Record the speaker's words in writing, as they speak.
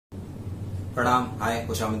प्रणाम, हाय,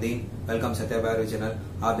 खुशामदीन, वेलकम सत्या भाई चैनल।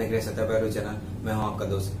 आप देख रहे हैं सत्या भाई चैनल। मैं हूं आपका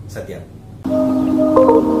दोस्त सत्या।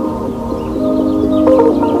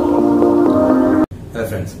 हेलो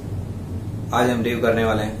फ्रेंड्स, आज हम रिव्यू करने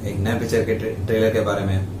वाले हैं एक नए पिक्चर के ट्रेलर के बारे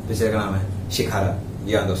में। पिक्चर का नाम है शिखारा।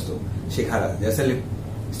 जी हाँ दोस्तों, शिखारा। जैसे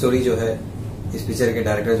स्टोरी जो है, इस पिक्चर के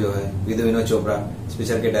डायरेक्टर जो है विनोद चोपड़ा इस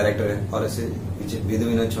पिक्चर के डायरेक्टर है और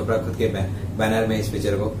विनोद चोपड़ा खुद के बैनर में इस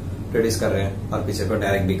पिक्चर को प्रोड्यूस कर रहे हैं और पिक्चर को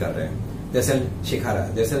डायरेक्ट भी कर रहे हैं। जैसे शिखारा,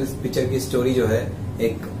 जैसे इस पिक्चर की स्टोरी जो है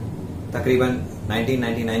एक तकरीबन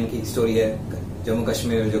 1999 की स्टोरी है। जम्मू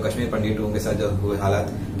कश्मीर जो कश्मीर पंडितों के साथ जो हुए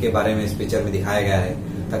हालात के बारे में इस पिक्चर में दिखाया गया है।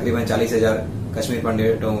 तकरीबन 40,000 कश्मीर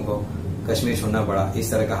पंडितों को कश्मीर छोड़ना पड़ा,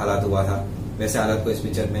 इस तरह का हालात हुआ था। वैसे हालात को इस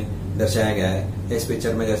पिक्चर में दर्शाया गया है। इस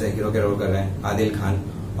पिक्चर में जैसे हीरो के रोल कर रहे हैं आदिल खान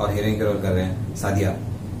और हीरोइन के रोल कर रहे हैं सादिया।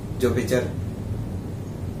 जो पिक्चर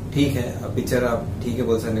ठीक है, अब पिक्चर आप ठीक है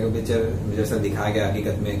बोल सकते हैं। पिक्चर जैसा दिखाया गया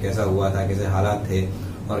हकीकत में कैसा हुआ था, कैसे हालात थे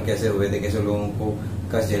और कैसे हुए थे, कैसे लोगों को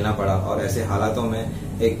कष्ट झेलना पड़ा। और ऐसे हालातों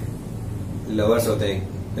में एक लवर्स होते हैं,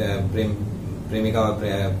 प्रेमिका और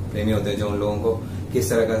प्रेमी होते हैं, जो उन लोगों को किस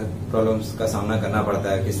तरह का प्रॉब्लम्स का सामना करना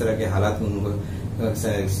पड़ता है, किस तरह के हालात उनको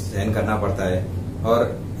सहन करना पड़ता है।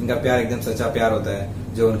 और इनका प्यार एकदम सच्चा प्यार होता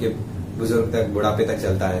है जो उनके बुजुर्ग तक, बुढ़ापे तक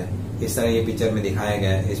चलता है। इस तरह ये पिक्चर में दिखाया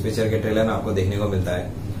गया है। इस पिक्चर के ट्रेलर में आपको देखने को मिलता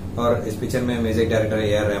है। और इस पिक्चर में म्यूजिक डायरेक्टर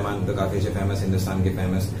A.R.Rahman, तो काफी अच्छे फेमस, हिंदुस्तान के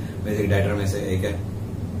फेमस म्यूजिक डायरेक्टर में से एक है।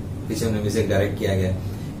 पिक्चर में म्यूजिक डायरेक्ट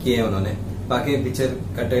किए हैं उन्होंने। बाकी पिक्चर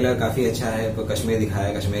का ट्रेलर काफी अच्छा है। तो कश्मीर दिखाया,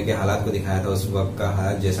 कश्मीर के हालात को दिखाया था, उस वक्त का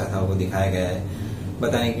हालात जैसा था वो दिखाया गया है।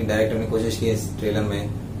 बताने की डायरेक्टर ने कोशिश की इस ट्रेलर में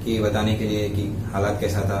कि बताने के लिए कि हालात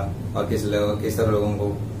कैसा था और किस तरह लोगों को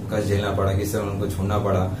कष्ट झेलना पड़ा, किस तरह उनको छोड़ना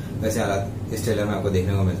पड़ा। वैसे हालात इस ट्रेलर में आपको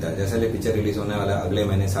देखने को मिलता है। जैसे पिक्चर रिलीज होने वाला है अगले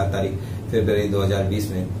महीने 7 तारीख फरवरी 2020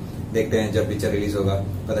 में। देखते हैं जब पिक्चर रिलीज होगा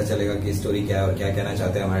पता चलेगा कि स्टोरी क्या है और क्या कहना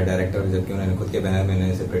चाहते हैं हमारे डायरेक्टर, जबकि उन्होंने खुद के बैनर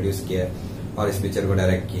में इसे प्रोड्यूस किया है और इस पिक्चर को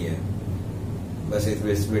डायरेक्ट किया है। बस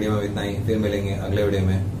इस वीडियो में इतना ही। फिर मिलेंगे अगले वीडियो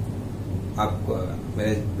में। आपको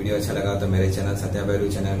मेरे वीडियो अच्छा लगा तो मेरे चैनल सत्या भाई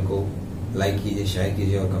चैनल को लाइक कीजिए, शेयर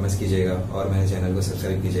कीजिए और कमेंट्स कीजिएगा और मेरे चैनल को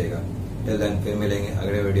सब्सक्राइब कीजिएगा। टिल देन फिर मिलेंगे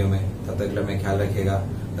अगले वीडियो में। तब तक अपना ख्याल रखिएगा,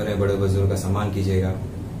 अपने बड़े बुजुर्ग का सम्मान कीजिएगा।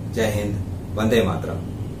 जय हिंद, वंदे मातरम।